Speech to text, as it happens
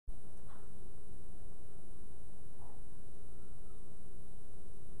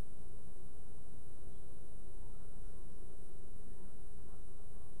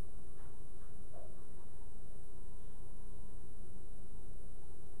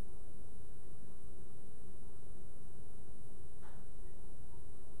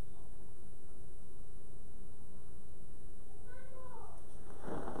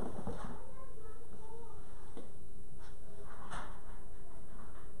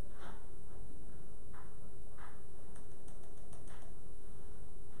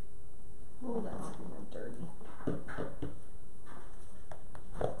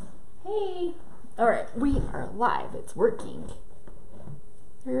All right, we are live. It's working.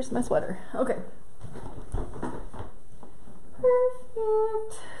 Here's my sweater. Okay.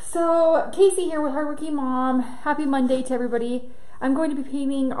 Perfect. So, Casey here with Hardworking Mom. Happy Monday to everybody. I'm going to be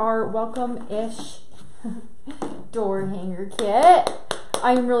painting our welcome-ish door hanger kit.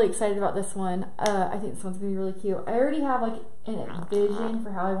 I am really excited about this one. I think this one's going to be really cute. I already have like a vision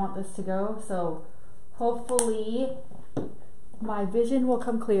for how I want this to go, so hopefully my vision will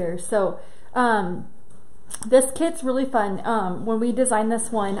come clear. So, this kit's really fun. When we designed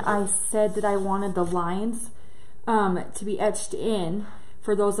this one, I said that I wanted the lines to be etched in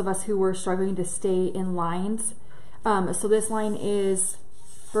for those of us who were struggling to stay in lines. So this line is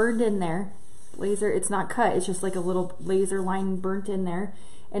burned in there. Laser, it's not cut, it's just like a little laser line burnt in there.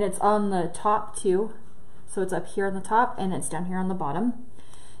 And it's on the top too. So it's up here on the top and it's down here on the bottom.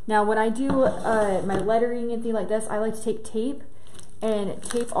 Now when I do my lettering and things like this, I like to take tape and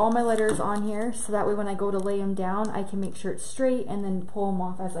tape all my letters on here so that way when I go to lay them down, I can make sure it's straight and then pull them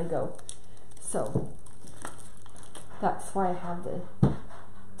off as I go. So that's why I have the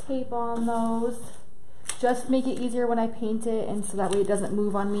tape on those. Just make it easier when I paint it and so that way it doesn't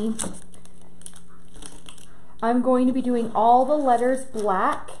move on me. I'm going to be doing all the letters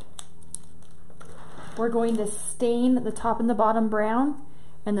black. We're going to stain the top and the bottom brown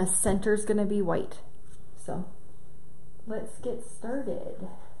and the center is going to be white. So let's get started.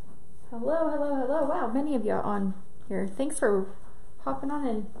 Hello, hello, hello. Wow, many of you are on here. Thanks for hopping on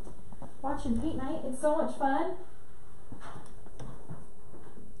and watching paint night. It's so much fun.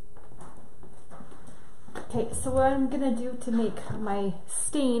 Okay, so what I'm gonna do to make my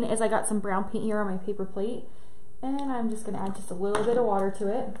stain is I got some brown paint here on my paper plate and I'm just gonna add just a little bit of water to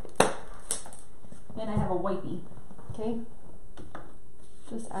it. And I have a wipey, okay?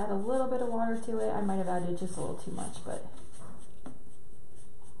 Just add a little bit of water to it. I might have added just a little too much, but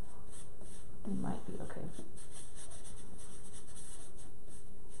it might be okay.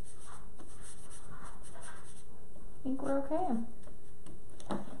 I think we're okay.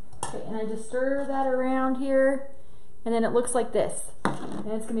 Okay, and I just stir that around here, and then it looks like this.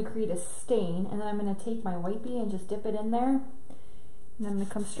 And it's going to create a stain, and then I'm going to take my wipey and just dip it in there. And I'm going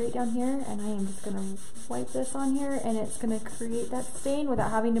to come straight down here, and I am just going to wipe this on here, and it's going to create that stain without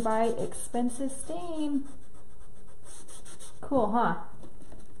having to buy expensive stain. Cool, huh?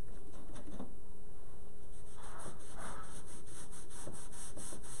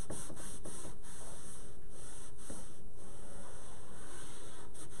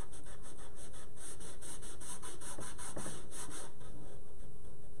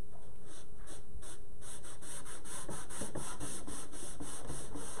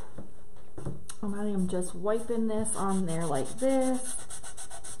 I am just wiping this on there like this.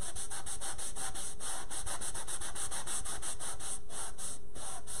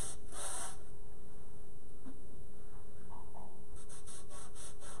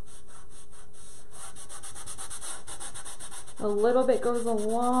 A little bit goes a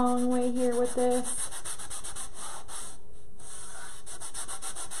long way here with this.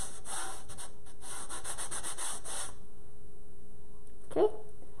 Okay,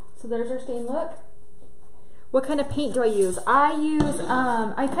 so there's our stain look. What kind of paint do I use? I use,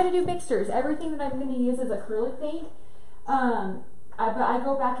 I kind of do mixtures. Everything that I'm going to use is acrylic paint. But I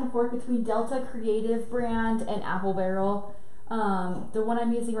go back and forth between Delta Creative brand and Apple Barrel. The one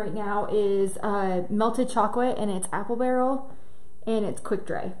I'm using right now is Melted Chocolate, and it's Apple Barrel, and it's Quick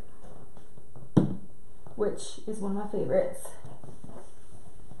Dry, which is one of my favorites.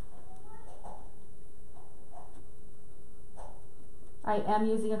 I am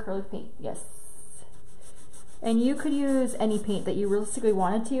using acrylic paint, yes. And you could use any paint that you realistically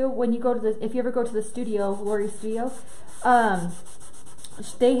wanted to. When you go to the, if you ever go to the studio, Lori's studio,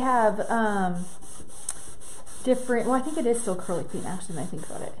 they have different, well I think it is still acrylic paint actually when I think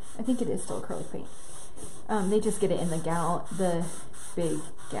about it. I think it is still acrylic paint. They just get it in the big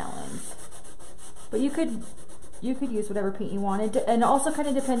gallons. But you could use whatever paint you wanted. And it also kind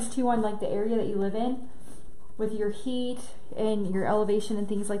of depends too on like the area that you live in with your heat and your elevation and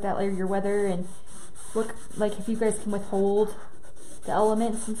things like that, like your weather and look, like if you guys can withhold the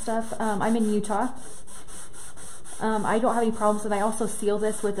elements and stuff. I'm in Utah. I don't have any problems, and I also seal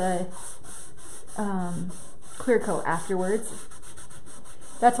this with a clear coat afterwards.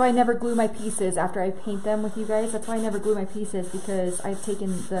 That's why I never glue my pieces after I paint them with you guys. That's why I never glue my pieces, because I've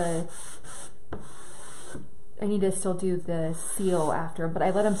taken the, I need to still do the seal after, but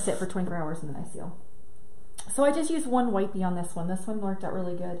I let them sit for 24 hours and then I seal. So I just use one wipey on this one. This one worked out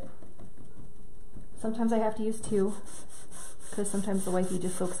really good. Sometimes I have to use two, because sometimes the wipey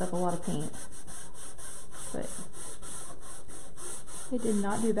just soaks up a lot of paint. But it did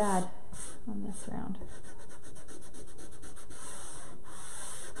not do bad. on this round.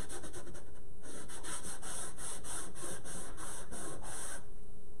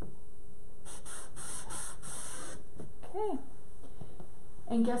 Okay.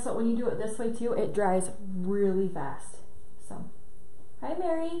 And guess what? When you do it this way too, it dries really fast. So, hi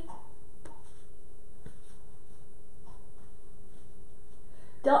Mary.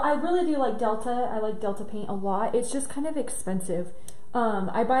 I really do like Delta. I like Delta paint a lot. It's just kind of expensive.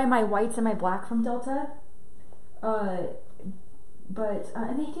 I buy my whites and my black from Delta. And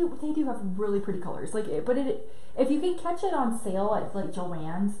they do have really pretty colors. Like, if you can catch it on sale at like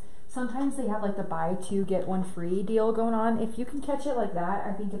Joann's, sometimes they have like the buy two get one free deal going on. If you can catch it like that,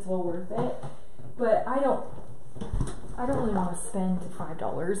 I think it's well worth it. But I don't really want to spend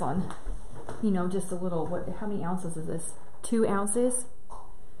 $5 on, you know, just a little. How many ounces is this? 2 ounces.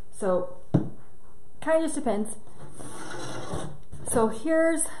 So, kind of just depends. So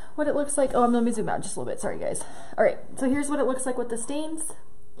here's what it looks like. Oh, let me zoom out just a little bit. Sorry, guys. All right, so here's what it looks like with the stains.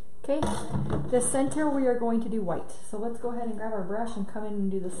 Okay, the center we are going to do white. So let's go ahead and grab our brush and come in and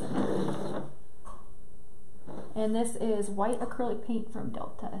do the center. And this is white acrylic paint from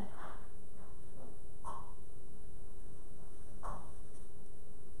Delta.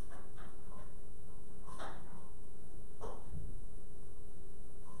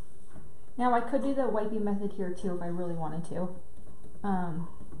 Now I could do the wipey method here too if I really wanted to.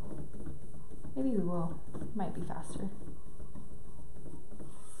 Maybe we will. It might be faster.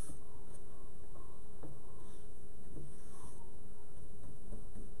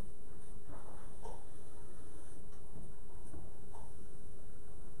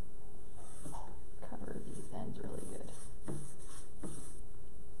 Cover these ends really good.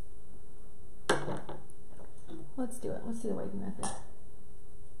 Let's do it. Let's do the wipey method.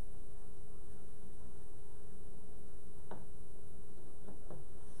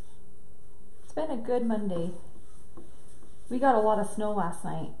 It's been a good Monday. We got a lot of snow last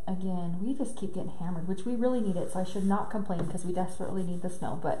night. Again, we just keep getting hammered, which we really need it, so I should not complain because we desperately need the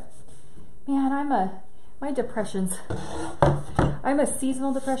snow. But man, my depression's, I'm a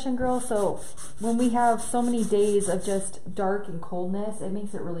seasonal depression girl, so when we have so many days of just dark and coldness, it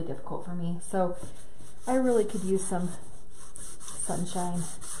makes it really difficult for me. So I really could use some sunshine.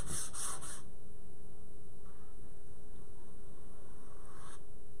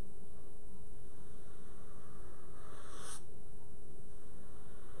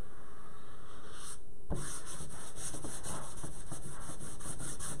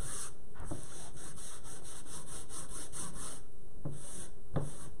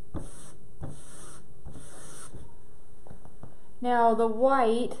 Now the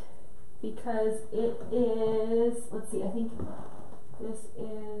white, because it is, let's see, I think this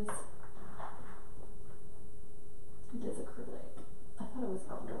is, it is acrylic. I thought it was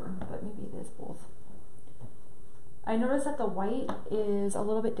outdoor, but maybe it is both. I noticed that the white is a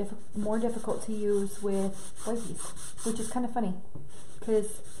little bit more difficult to use with whiteys, which is kind of funny,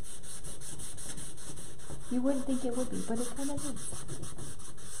 because you wouldn't think it would be, but it kind of is.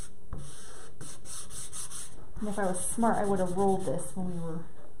 And if I was smart, I would have rolled this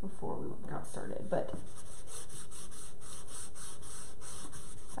before we got started, but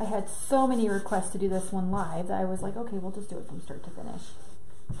I had so many requests to do this one live that I was like, okay, we'll just do it from start to finish.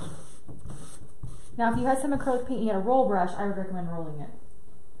 Now, if you had some acrylic paint and you had a roll brush, I would recommend rolling it.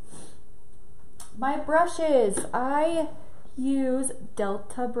 My brushes, I use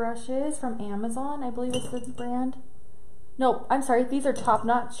Delta brushes from Amazon. I believe it's the brand. No, I'm sorry, these are Top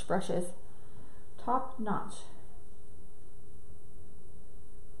Notch brushes. Top Notch.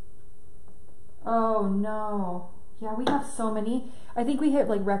 Oh no. Yeah, we have so many. I think we hit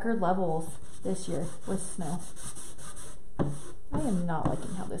like record levels this year with snow. I am not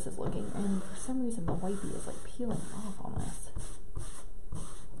liking how this is looking, and for some reason the wipey is like peeling off on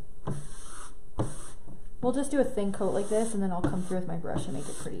this. We'll just do a thin coat like this, and then I'll come through with my brush and make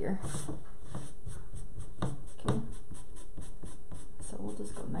it prettier. Okay. So we'll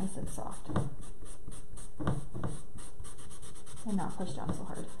just go nice and soft. And not push down so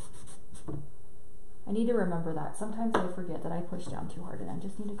hard. I need to remember that. Sometimes I forget that I push down too hard, and I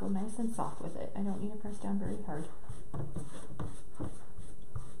just need to go nice and soft with it. I don't need to press down very hard.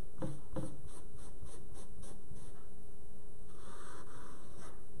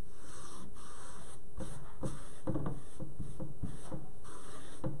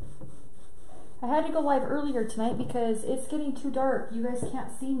 I had to go live earlier tonight because it's getting too dark. You guys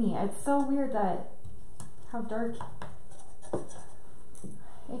can't see me. It's so weird that how dark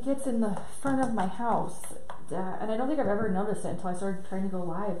it gets in the front of my house. And I don't think I've ever noticed it until I started trying to go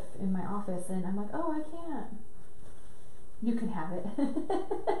live in my office, and I'm like, oh, I can't. You can have it.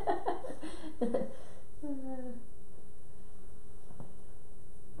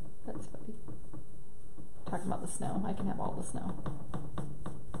 That's funny. Talking about the snow. I can have all the snow.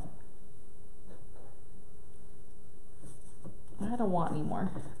 I don't want any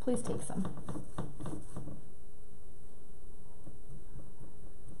more. Please take some.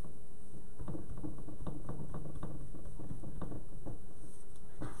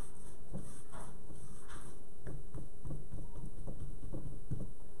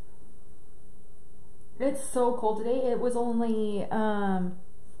 It's so cold today. It was only,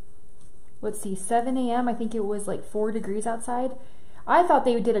 let's see, 7 a.m. I think it was like 4 degrees outside. I thought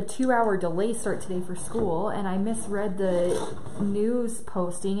they did a 2-hour delay start today for school, and I misread the news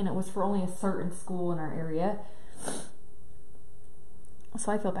posting, and it was for only a certain school in our area.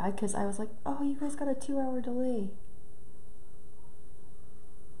 So I feel bad because I was like, oh, you guys got a 2-hour delay.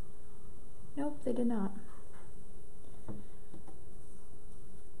 Nope, they did not.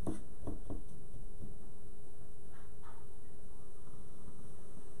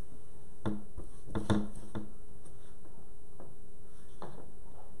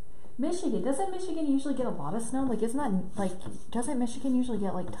 Michigan, doesn't Michigan usually get a lot of snow? Like, isn't that, like, doesn't Michigan usually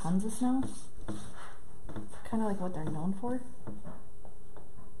get, like, tons of snow? Kind of like what they're known for.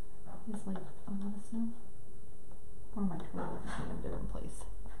 It's like a lot of snow. Or am I thinking of a different place?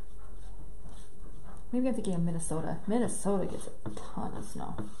 Maybe I'm thinking of Minnesota. Minnesota gets a ton of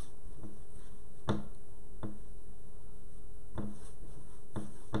snow.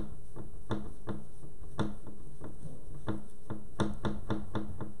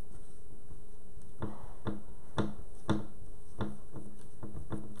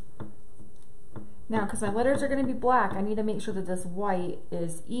 Now, because my letters are going to be black, I need to make sure that this white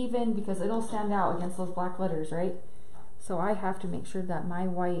is even, because it'll stand out against those black letters, right? So I have to make sure that my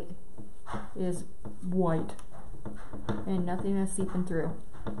white is white and nothing is seeping through.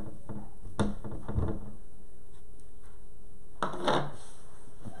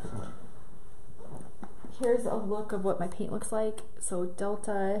 Here's a look of what my paint looks like. So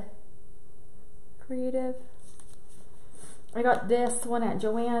Delta Creative. I got this one at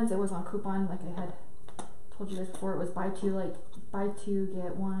Joann's. It was on coupon, like I had told you guys before. It was buy two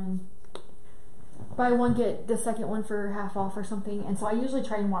get one. Buy one get the second one for half off or something. And so I usually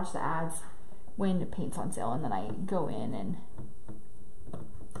try and watch the ads when paint's on sale, and then I go in and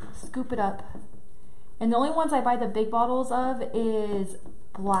scoop it up. And the only ones I buy the big bottles of is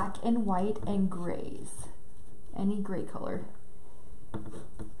black and white and grays. Any gray color,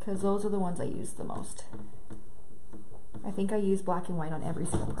 because those are the ones I use the most. I think I use black and white on every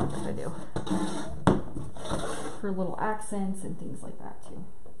single project I do. For little accents and things like that too.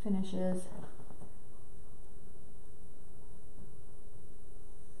 Finishes.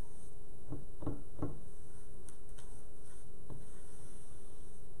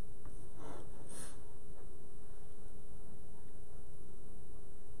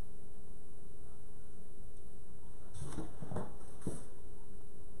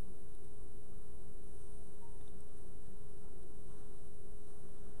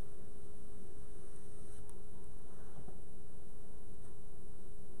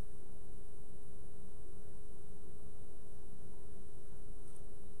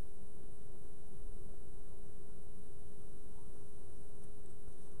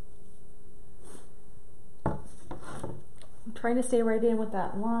 Trying to stay right in with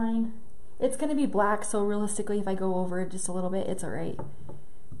that line. It's going to be black, so realistically if I go over it just a little bit, it's alright.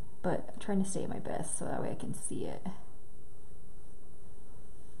 But I'm trying to stay my best so that way I can see it.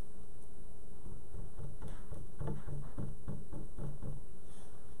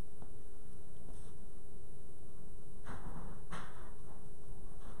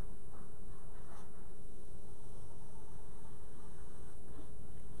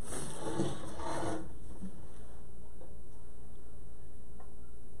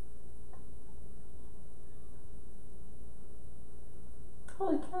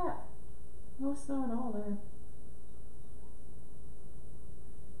 Holy crap. No snow at all there.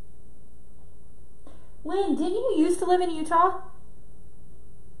 Lynn, didn't you used to live in Utah?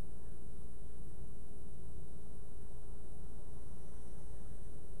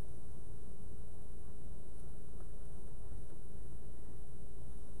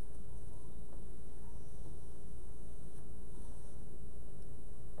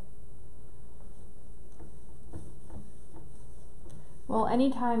 Well,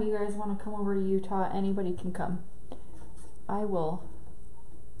 anytime you guys want to come over to Utah, anybody can come. I will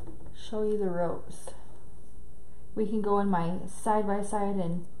show you the ropes. We can go in my side-by-side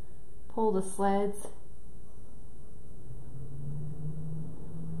and pull the sleds.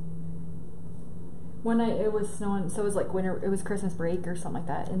 one night it was snowing, so it was like winter, it was Christmas break or something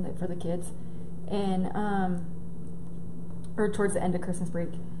like that for the kids, and or towards the end of Christmas break,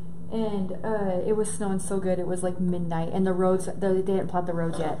 and it was snowing so good, it was like midnight, and the roads, they didn't plow the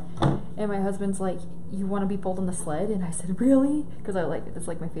roads yet, and my husband's like, you want to be pulled on the sled? And I said, really? Because I like, it's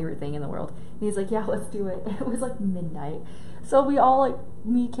like my favorite thing in the world. And he's like, yeah, let's do it. And it was like midnight, so we all, like,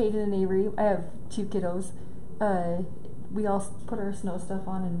 me, Kaden, and Avery, I have 2 kiddos, we all put our snow stuff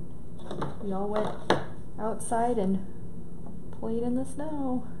on, and we all went outside and played in the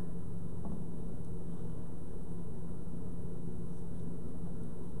snow.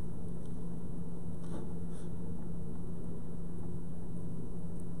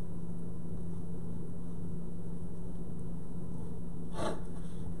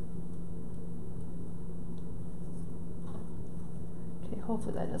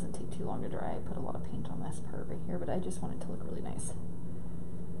 Hopefully that doesn't take too long to dry. I put a lot of paint on this part right here, but I just want it to look really nice.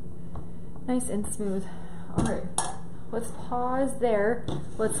 Nice and smooth. Alright, let's pause there.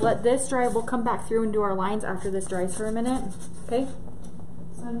 Let's let this dry. We'll come back through and do our lines after this dries for a minute. Okay?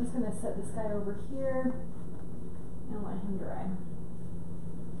 So I'm just going to set this guy over here and let him dry.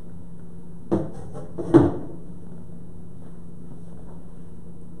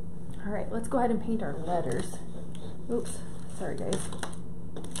 Alright, let's go ahead and paint our letters. Oops, sorry guys.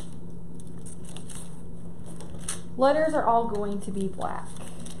 Letters are all going to be black.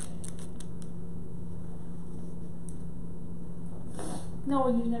 No,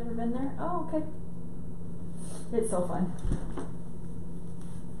 you've never been there? Oh, okay. It's so fun.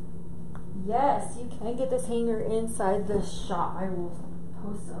 Yes, you can get this hanger inside the shop. I will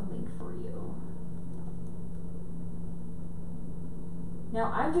post a link for you.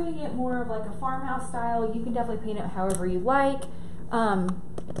 Now, I'm doing it more of like a farmhouse style. You can definitely paint it however you like.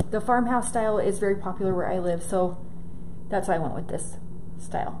 The farmhouse style is very popular where I live, so that's why I went with this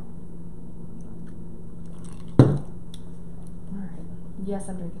style. Alright. Yes,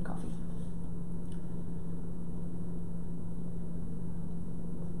 I'm drinking coffee.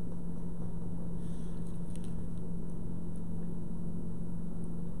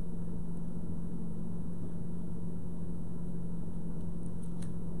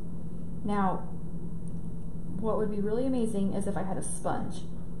 Now, what would be really amazing is if I had a sponge.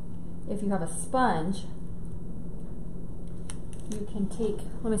 If you have a sponge, you can take,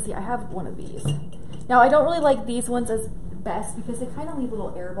 let me see, I have one of these. Now, I don't really like these ones as best because they kind of leave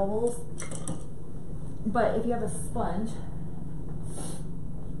little air bubbles. But if you have a sponge,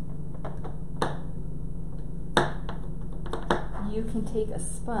 you can take a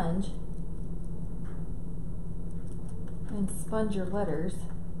sponge and sponge your letters,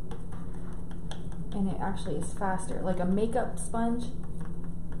 and it actually is faster. Like a makeup sponge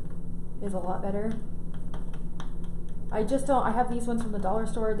is a lot better. I just don't, I have these ones from the dollar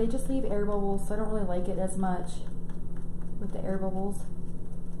store. They just leave air bubbles, so I don't really like it as much with the air bubbles,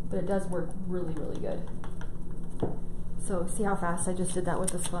 but it does work really, really good. So see how fast I just did that with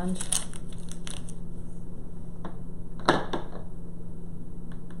the sponge?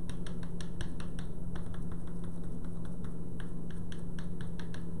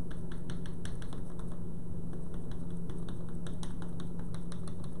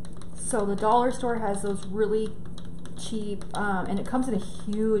 So the dollar store has those really cheap, and it comes in a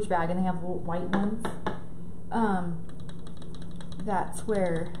huge bag, and they have little white ones. That's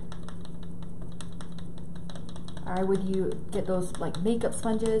where I would get those like makeup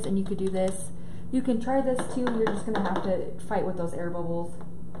sponges, and you could do this. You can try this too. You're just gonna have to fight with those air bubbles,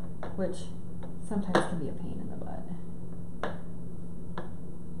 which sometimes can be a pain in the butt.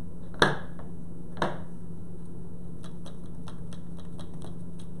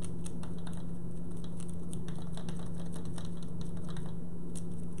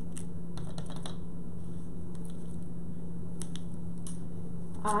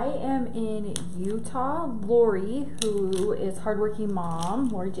 I am in Utah. Lori, who is hardworking mom,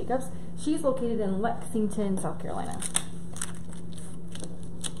 Lori Jacobs, she's located in Lexington, South Carolina.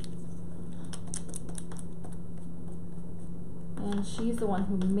 And she's the one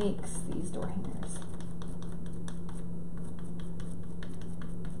who makes these door hangers.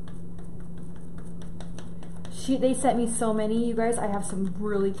 They sent me so many, you guys. I have some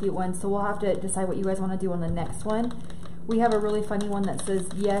really cute ones, so we'll have to decide what you guys want to do on the next one. We have a really funny one that says,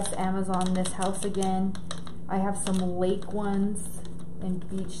 yes, Amazon, this house again. I have some lake ones and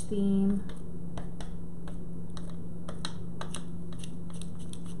beach theme.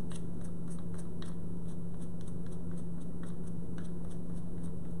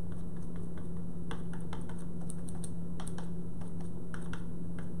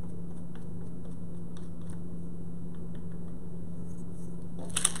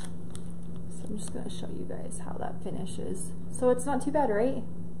 just going to show you guys how that finishes. So it's not too bad, right?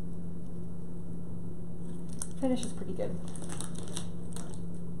 Finish is pretty good.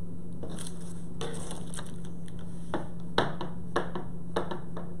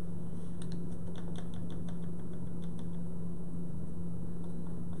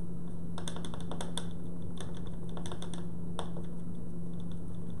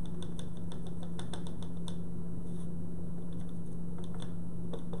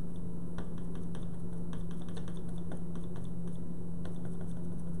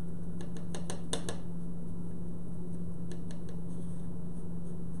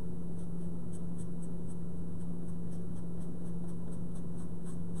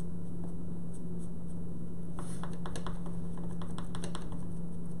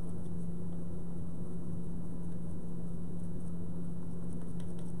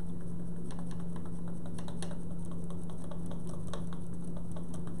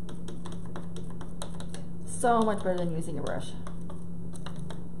 So much better than using a brush.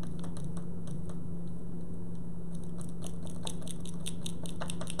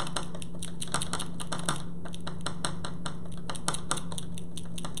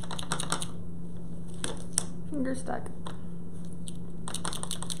 Finger stuck.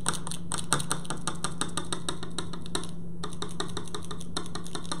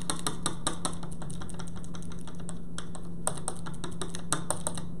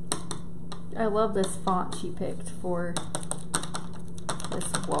 I love this font she picked for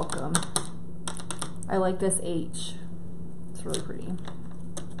this welcome. I like this H. It's really pretty.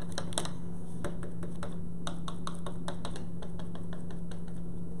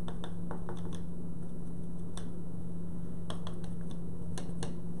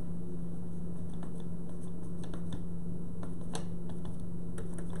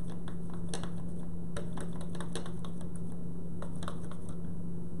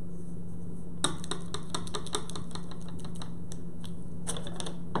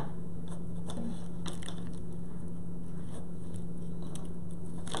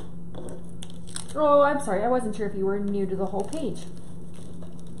 Oh, I'm sorry. I wasn't sure if you were new to the whole page.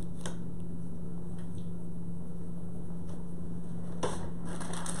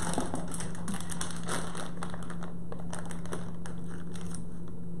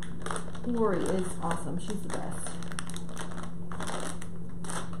 Lori is awesome. She's the best.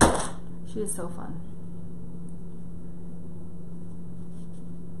 She is so fun.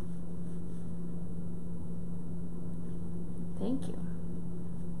 Thank you.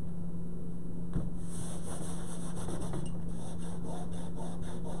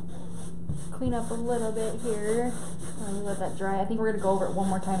 Clean up a little bit here. Let that dry. I think we're going to go over it one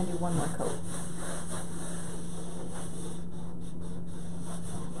more time and do one more coat.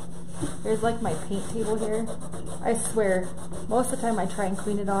 Here's like my paint table here. I swear, most of the time I try and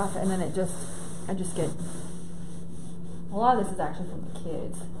clean it off and then I just get, a lot of this is actually from the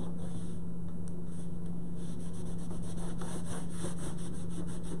kids.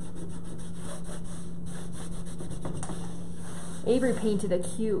 Avery painted a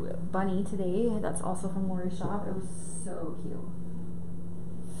cute bunny today. That's also from Lori's shop. It was so cute.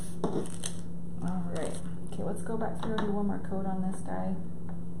 Alright. Okay, let's go back through and do one more coat on this guy.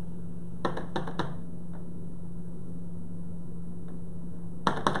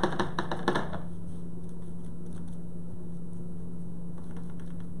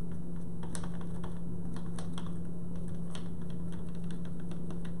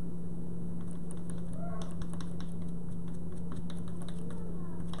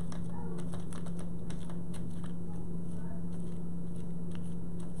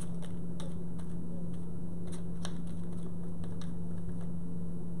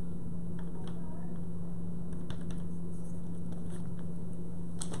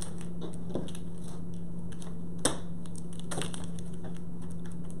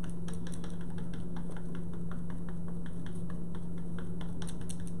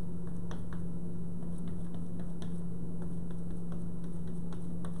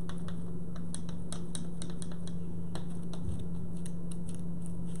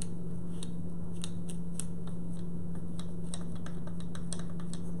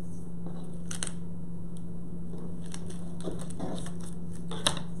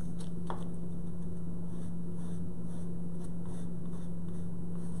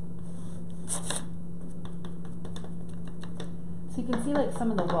 So you can see like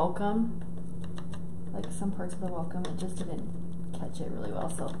some of the welcome, like some parts of the welcome, it just didn't catch it really well.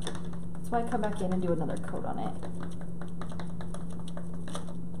 So that's why I come back in and do another coat on it,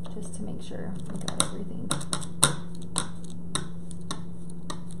 just to make sure we got everything.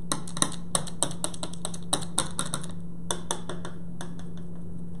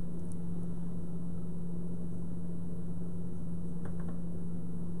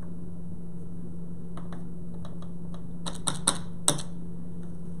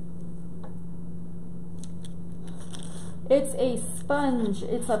 It's a sponge.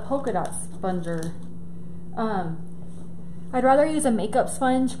 It's a polka dot sponger. I'd rather use a makeup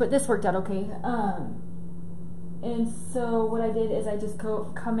sponge, but this worked out okay. And so what I did is I just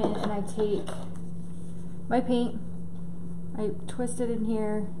come in and I take my paint, I twist it in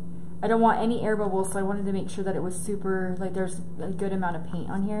here. I don't want any air bubbles, so I wanted to make sure that it was super, like there's a good amount of paint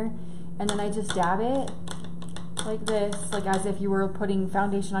on here. And then I just dab it like this, like as if you were putting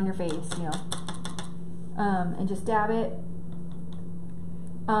foundation on your face, you know. And just dab it.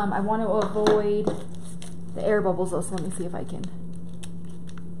 I want to avoid the air bubbles though, so let me see if I can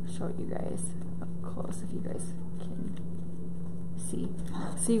show you guys up close, if you guys can see.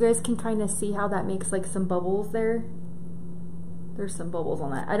 So you guys can kind of see how that makes like some bubbles there. There's some bubbles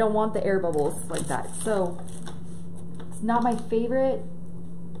on that. I don't want the air bubbles like that. So it's not my favorite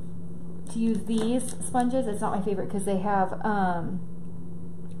to use these sponges. It's not my favorite because they have,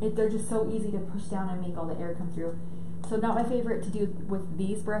 they're just so easy to push down and make all the air come through. So not my favorite to do with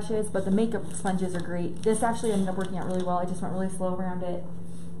these brushes, but the makeup sponges are great. This actually ended up working out really well. I just went really slow around it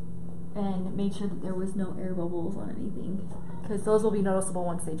and made sure that there was no air bubbles on anything, because those will be noticeable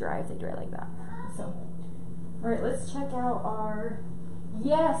once they dry, if they dry like that. So, all right, let's check out our,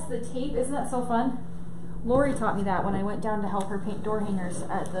 yes, the tape. Isn't that so fun? Lori taught me that when I went down to help her paint door hangers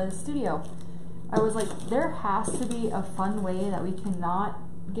at the studio. I was like, there has to be a fun way that we cannot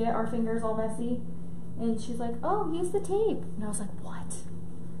get our fingers all messy. And she's like, oh, use the tape. And I was like, what?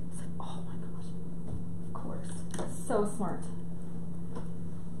 I was like, oh my gosh. Of course. So smart.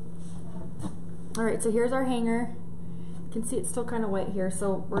 All right, so here's our hanger. You can see it's still kind of wet here,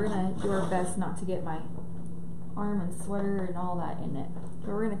 so we're gonna do our best not to get my arm and sweater and all that in it. But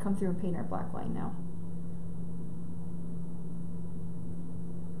we're gonna come through and paint our black line now.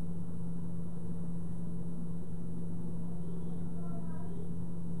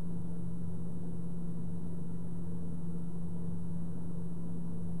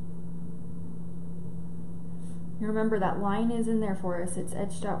 Remember, that line is in there for us. It's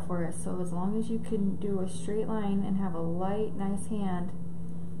etched out for us. So as long as you can do a straight line and have a light, nice hand,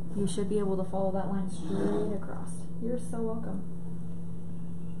 you should be able to follow that line straight across. You're so welcome.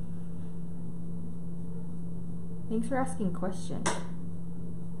 Thanks for asking questions.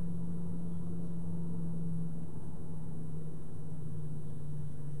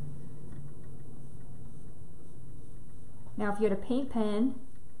 Now, if you had a paint pen,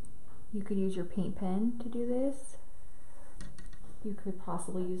 you could use your paint pen to do this. You could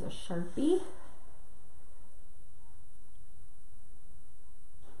possibly use a Sharpie.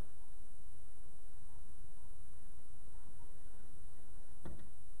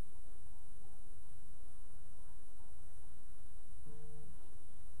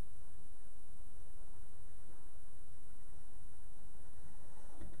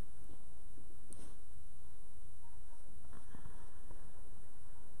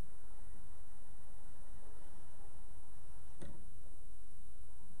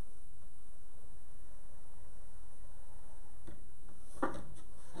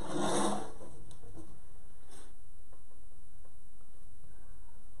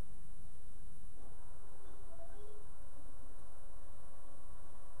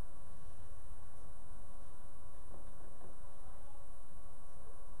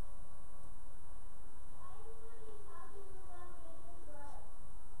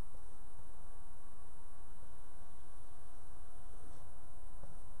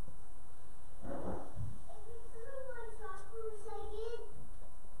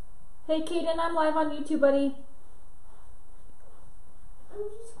 Hey, Kaden, I'm live on YouTube, buddy. I'm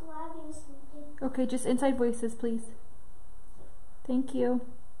just grabbing something. Okay, just inside voices, please. Thank you.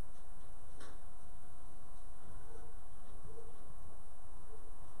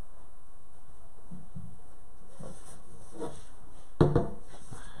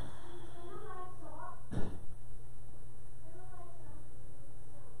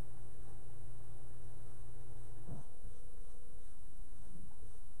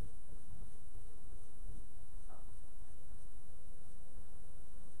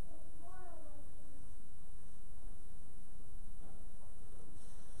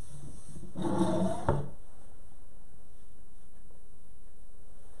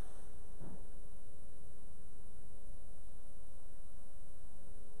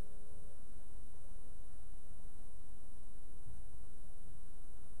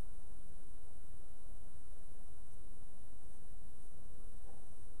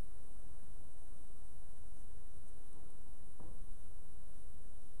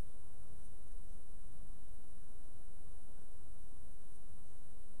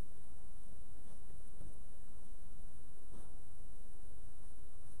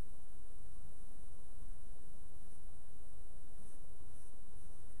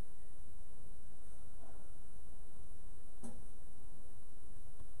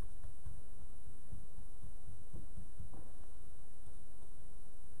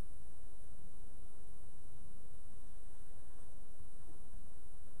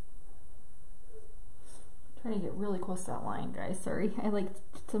 Trying to get really close to that line, guys. Sorry.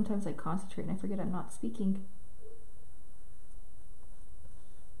 Sometimes I concentrate and I forget I'm not speaking.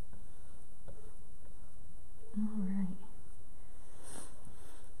 All right.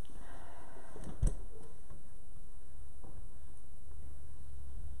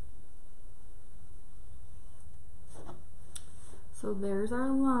 So there's our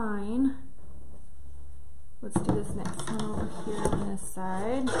line. Let's do this next one over here on this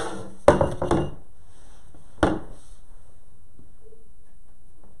side.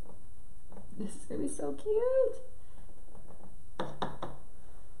 This is gonna be so cute.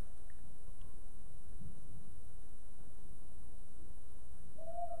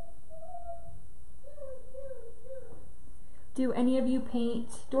 Do any of you paint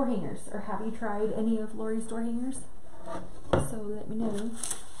door hangers, or have you tried any of Lori's door hangers? So let me know.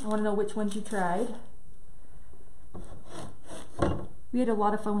 I want to know which ones you tried. We had a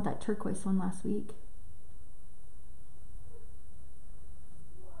lot of fun with that turquoise one last week.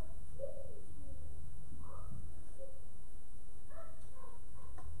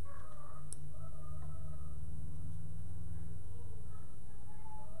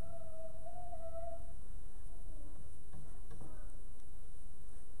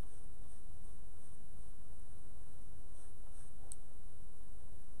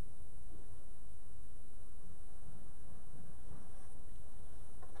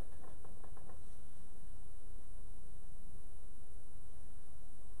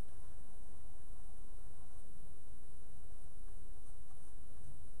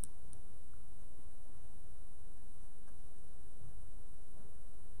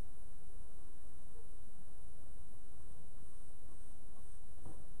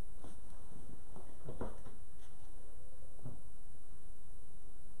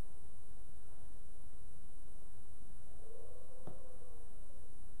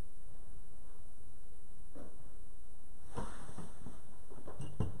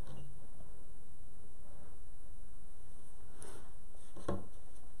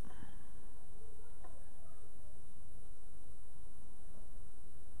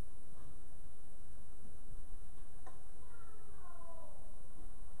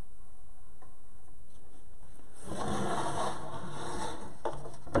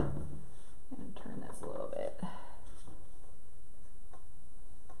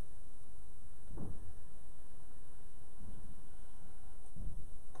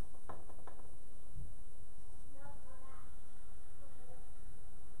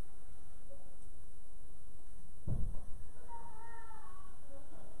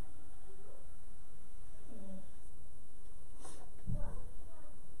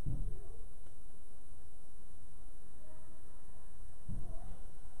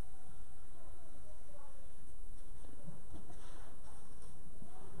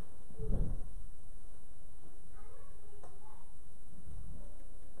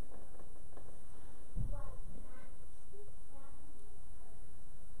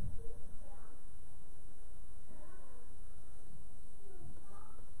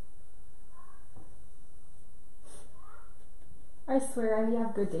 I swear I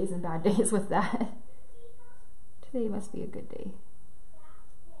have good days and bad days with that. Today must be a good day.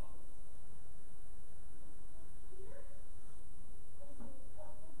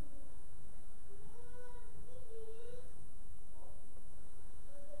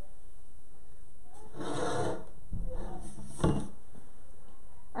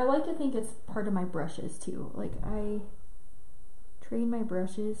 I like to think it's part of my brushes too. Like I train my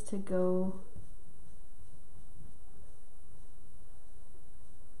brushes to go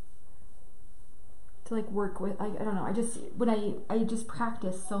to like work with, I don't know, I just, when I just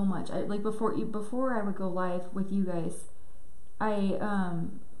practice so much. Like before I would go live with you guys, I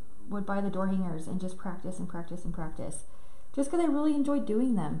would buy the door hangers and just practice and practice and practice, just because I really enjoyed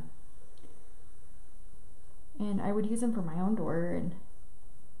doing them. And I would use them for my own door, and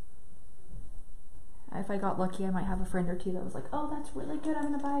if I got lucky, I might have a friend or two that was like, oh, that's really good, I'm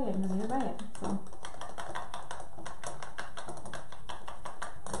gonna buy it, and then they would buy it. So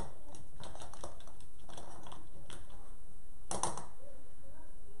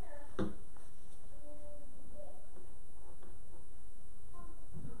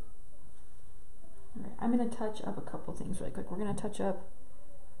I'm going to touch up a couple things really quick. We're going to touch up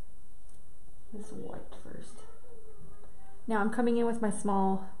this white first. Now I'm coming in with my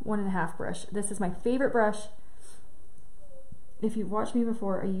small 1.5 brush. This is my favorite brush. If you've watched me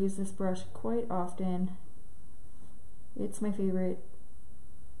before, I use this brush quite often. It's my favorite.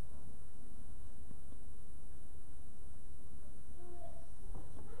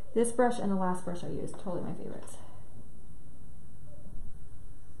 This brush and the last brush I used, totally my favorites.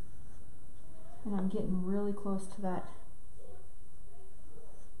 And I'm getting really close to that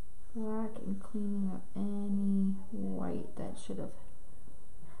black and cleaning up any white that should have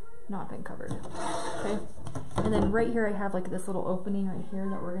not been covered. Okay, and then right here I have like this little opening right here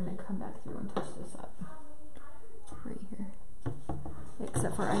that we're going to come back through and touch this up. Right here.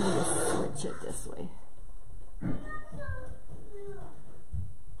 Except for I need to switch it this way.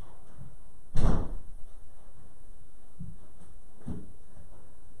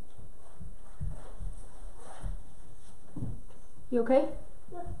 You okay?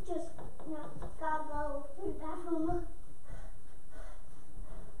 Just gotta go to the bathroom.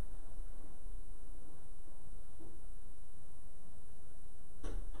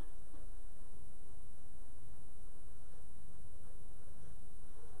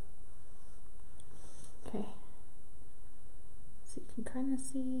 Okay. So you can kind of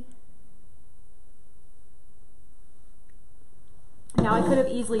see. Now I could have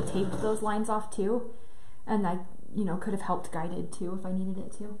easily taped those lines off too, and I, you know, could have helped guided too if I needed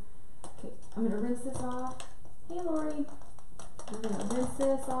it to. Okay, I'm gonna rinse this off. Hey Lori. I'm gonna rinse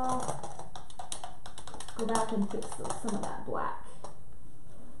this off. Go back and fix some of that black.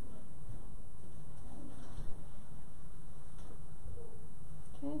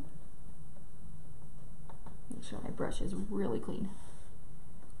 Okay. Make sure my brush is really clean.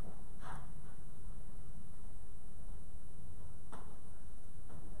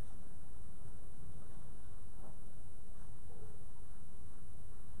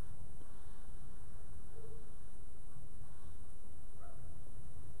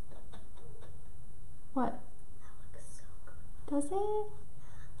 What? That looks so good. Does it?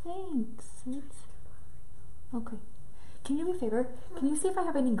 Thanks. Okay. Can you do me a favor? Can you see if I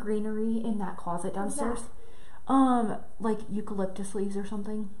have any greenery in that closet downstairs? Like eucalyptus leaves or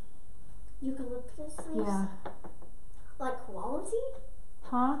something? Eucalyptus leaves? Yeah. Like koala seed?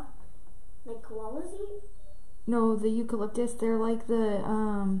 Huh? Like koala seed? No, the eucalyptus, they're like the,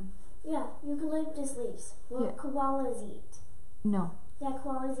 Yeah, eucalyptus leaves. Well, Yeah. koalas eat. no. Yeah,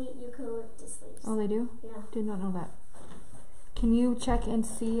 koalas eat eucalyptus leaves. Oh, they do? Yeah. Did not know that. Can you check and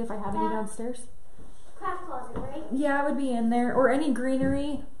see if I have any downstairs? Craft closet, right? Yeah, it would be in there. Or any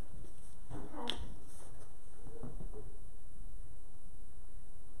greenery. Okay.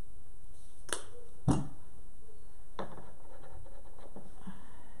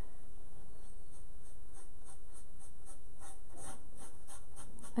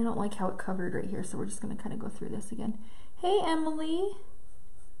 I don't like how it covered right here, so we're just going to kind of go through this again. Hey, Emily.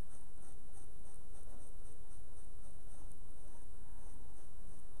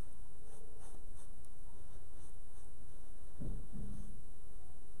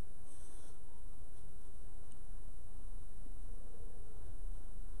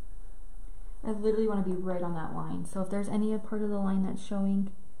 I literally want to be right on that line. So if there's any part of the line that's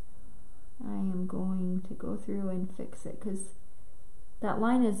showing, I am going to go through and fix it, because that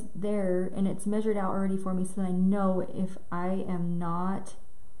line is there and it's measured out already for me, so that I know if I am not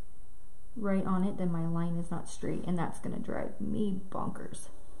right on it, then my line is not straight, and that's going to drive me bonkers.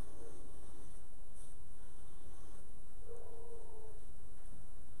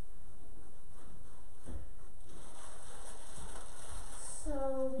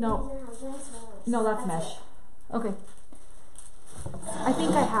 So No. these are this or No, that's mesh. Okay. I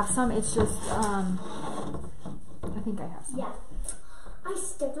think I have some. It's just, I think I have some. Yeah. I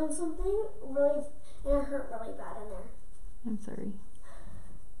stepped on something really, and it hurt really bad in there. I'm sorry.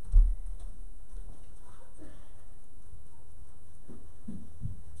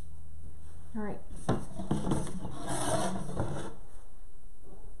 All right.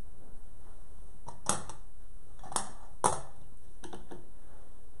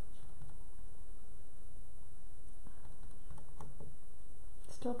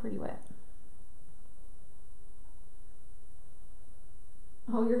 Still pretty wet.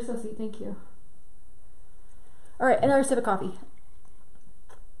 Oh, you're so sweet. Thank you. All right, another sip of coffee.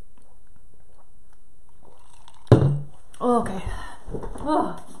 Oh, okay.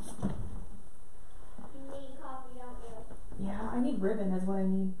 Oh. You need coffee, don't you? Yeah, I need ribbon is what I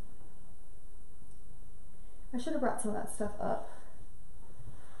need. I should have brought some of that stuff up.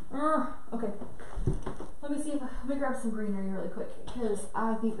 Okay. Let me see if let me grab some greenery really quick, because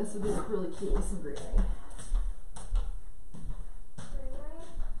I think this would be really cute with some greenery.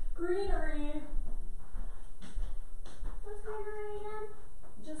 Greenery. What's greenery again?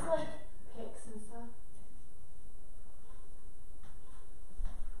 Just like picks and stuff.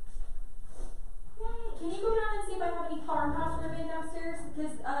 Yay. Can you go down and see if I have any farmhouse ribbon downstairs?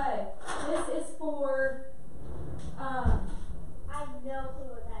 Because this is for I have no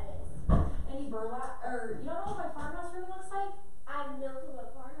clue what that is. any burlap, or you don't know what my farmhouse ribbon looks like? I have no clue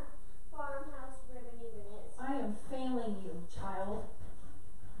what farmhouse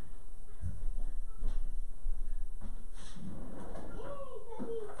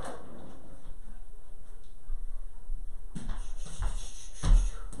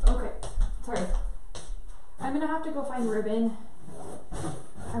gonna have to go find ribbon.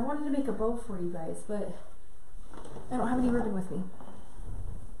 I wanted to make a bow for you guys, but I don't have any ribbon with me.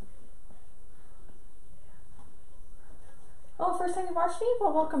 Oh, first time you watched me?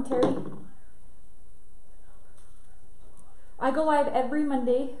 Well, welcome, Terry. I go live every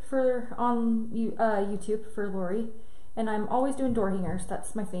Monday on YouTube for Lori, and I'm always doing door hangers.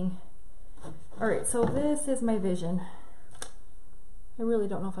 That's my thing. All right, so this is my vision. I really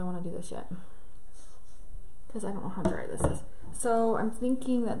don't know if I want to do this yet because I don't know how dry this is. So I'm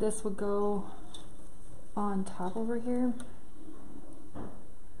thinking that this would go on top over here.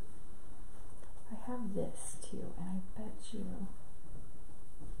 I have this too, and I bet you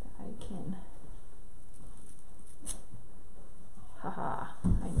that I can. Haha,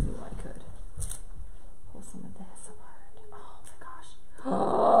 I knew I could pull some of this apart. Oh my gosh.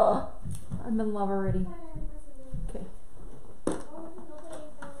 Oh, I'm in love already. Okay.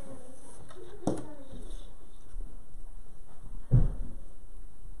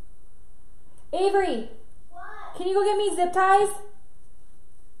 Avery, What? can you go get me zip ties?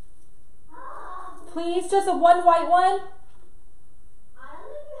 Please, just a one white one. I don't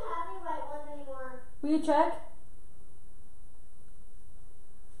think you have any white ones anymore. Will you check?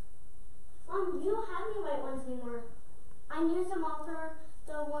 You don't have any white ones anymore. I used them all for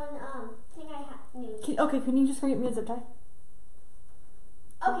the one thing I used. Okay, can you just go get me a zip tie?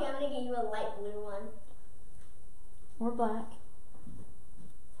 Okay, I'm gonna get you a light blue one. Or black.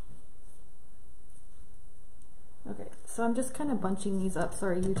 Okay, so I'm just kind of bunching these up.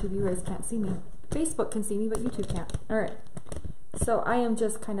 Sorry, YouTube, you guys can't see me. Facebook can see me, but YouTube can't. All right, so I am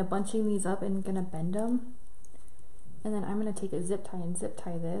just kind of bunching these up and gonna bend them. And then I'm gonna take a zip tie and zip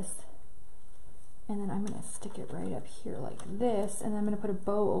tie this. And then I'm gonna stick it right up here like this, and then I'm gonna put a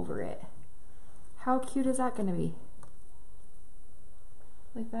bow over it. How cute is that gonna be?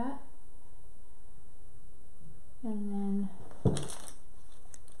 Like that. And then,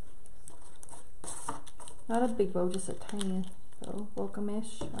 not a big bow, just a tiny bow,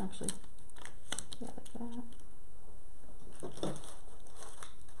 welcome-ish, actually, yeah, like that.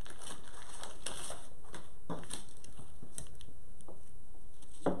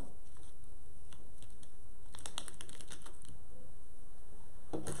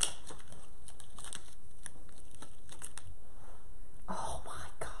 Oh my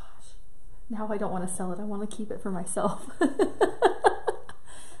gosh. Now I don't want to sell it. I want to keep it for myself.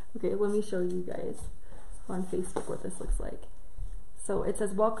 Okay, let me show you guys on Facebook what this looks like. So it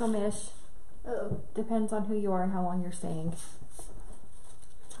says welcome-ish. Depends on who you are and how long you're staying.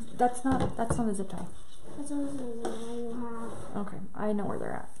 That's not a zip tie. That's what I have. Okay, I know where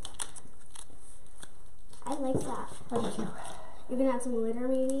they're at. I like that. I do too. You're gonna add some glitter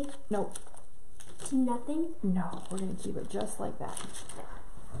maybe? Nope. To nothing? No, we're gonna keep it just like that.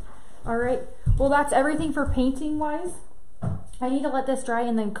 All right, well that's everything for painting wise. I need to let this dry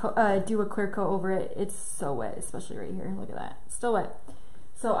and then do a clear coat over it. It's so wet, especially right here. Look at that, still wet.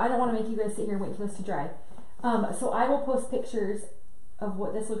 So I don't want to make you guys sit here and wait for this to dry. So I will post pictures of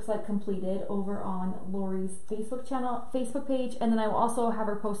what this looks like completed over on Lori's Facebook page, and then I will also have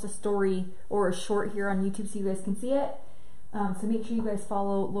her post a story or a short here on YouTube so you guys can see it. So make sure you guys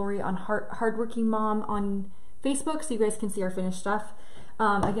follow Lori on Hardworking Mom on Facebook so you guys can see our finished stuff.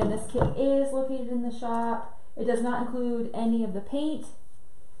 Again, this kit is located in the shop. It does not include any of the paint,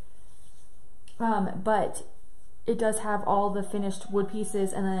 but it does have all the finished wood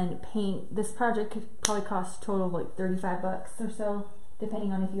pieces and then paint. This project could probably cost a total of like 35 bucks or so,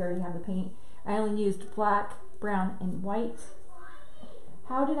 depending on if you already have the paint. I only used black, brown, and white.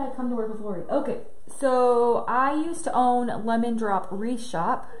 How did I come to work with Lori? Okay, so I used to own Lemon Drop Wreath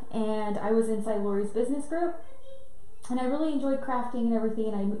Shop, and I was inside Lori's business group, and I really enjoyed crafting and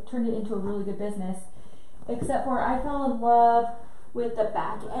everything, and I turned it into a really good business, except for I fell in love with the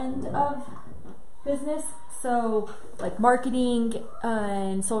back end of business, so like marketing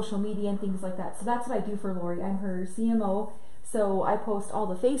and social media and things like that. So that's what I do for Lori. I'm her CMO, so I post all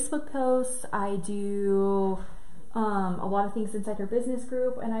the Facebook posts, I do a lot of things inside her business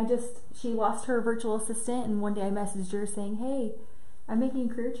group, and she lost her virtual assistant, and one day I messaged her saying, hey, I'm making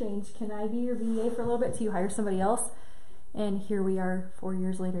a career change, can I be your VA for a little bit till you hire somebody else? And here we are 4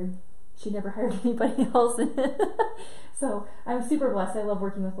 years later. She never hired anybody else. So I'm super blessed. I love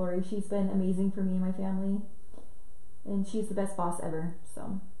working with Lori. She's been amazing for me and my family, and she's the best boss ever.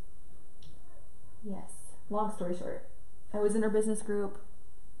 So yes, long story short, I was in her business group,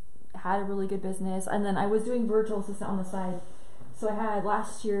 had a really good business, and then I was doing virtual assistant on the side. So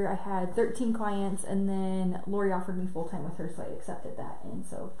last year I had 13 clients, and then Lori offered me full-time with her, so I accepted that, and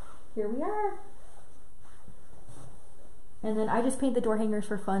so here we are. And then I just paint the door hangers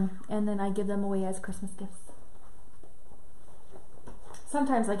for fun, and then I give them away as Christmas gifts.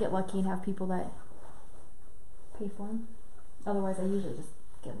 sometimes I get lucky and have people that pay for them. Otherwise, I usually just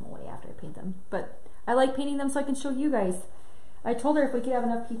give them away after I paint them. But I like painting them so I can show you guys. I told her if we could have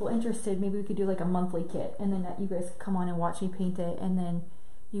enough people interested, maybe we could do like a monthly kit, and then you guys could come on and watch me paint it, and then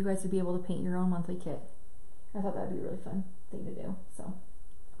you guys would be able to paint your own monthly kit. I thought that would be a really fun thing to do. So,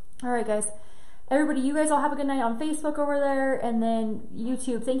 all right, guys. Everybody, you guys all have a good night on Facebook over there, and then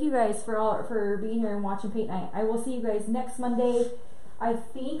YouTube. Thank you guys for being here and watching Paint Night. I will see you guys next Monday. I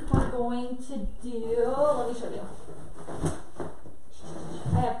think we're going to do, let me show you.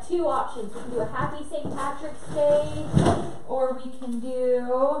 I have two options. We can do a Happy St. Patrick's Day, or we can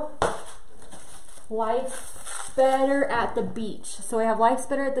do Life's Better at the Beach. So I have Life's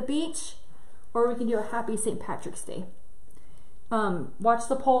Better at the Beach, or we can do a Happy St. Patrick's Day. Watch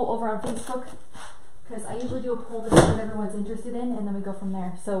the poll over on Facebook, because I usually do a poll to see what everyone's interested in, and then we go from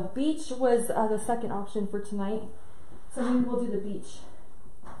there. So beach was the second option for tonight, so maybe we'll do the beach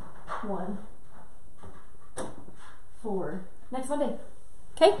one for next Monday.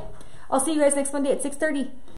 Okay, I'll see you guys next Monday at 6:30.